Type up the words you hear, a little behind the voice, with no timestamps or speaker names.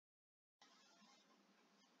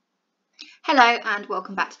Hello and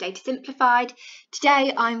welcome back to Data Simplified.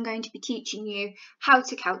 Today I'm going to be teaching you how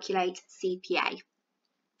to calculate CPA.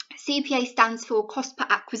 CPA stands for cost per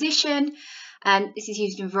acquisition, and this is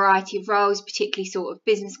used in a variety of roles, particularly sort of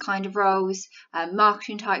business kind of roles,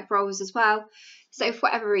 marketing type roles as well. So for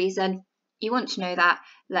whatever reason you want to know that,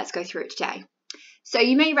 let's go through it today. So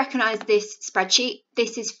you may recognise this spreadsheet.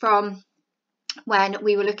 This is from when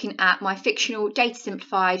we were looking at my fictional Data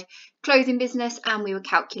Simplified clothing business and we were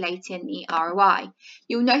calculating the ROI.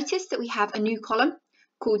 You'll notice that we have a new column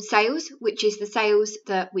called sales, which is the sales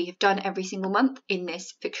that we have done every single month in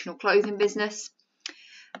this fictional clothing business.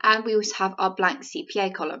 And we also have our blank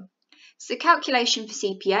CPA column. So calculation for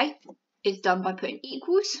CPA is done by putting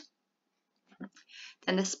equals,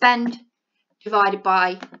 then the spend divided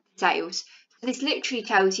by sales. So this literally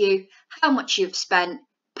tells you how much you've spent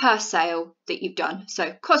per sale that you've done.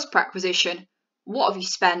 So cost per acquisition, what have you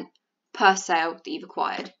spent per sale that you've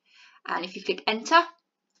acquired? And if you click enter,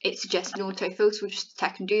 it suggests an autofill, so we'll just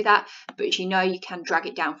check and do that. But as you know, you can drag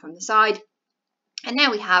it down from the side. And now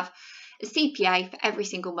we have a CPA for every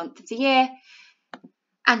single month of the year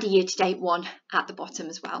and a year-to-date one at the bottom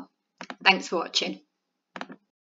as well. Thanks for watching.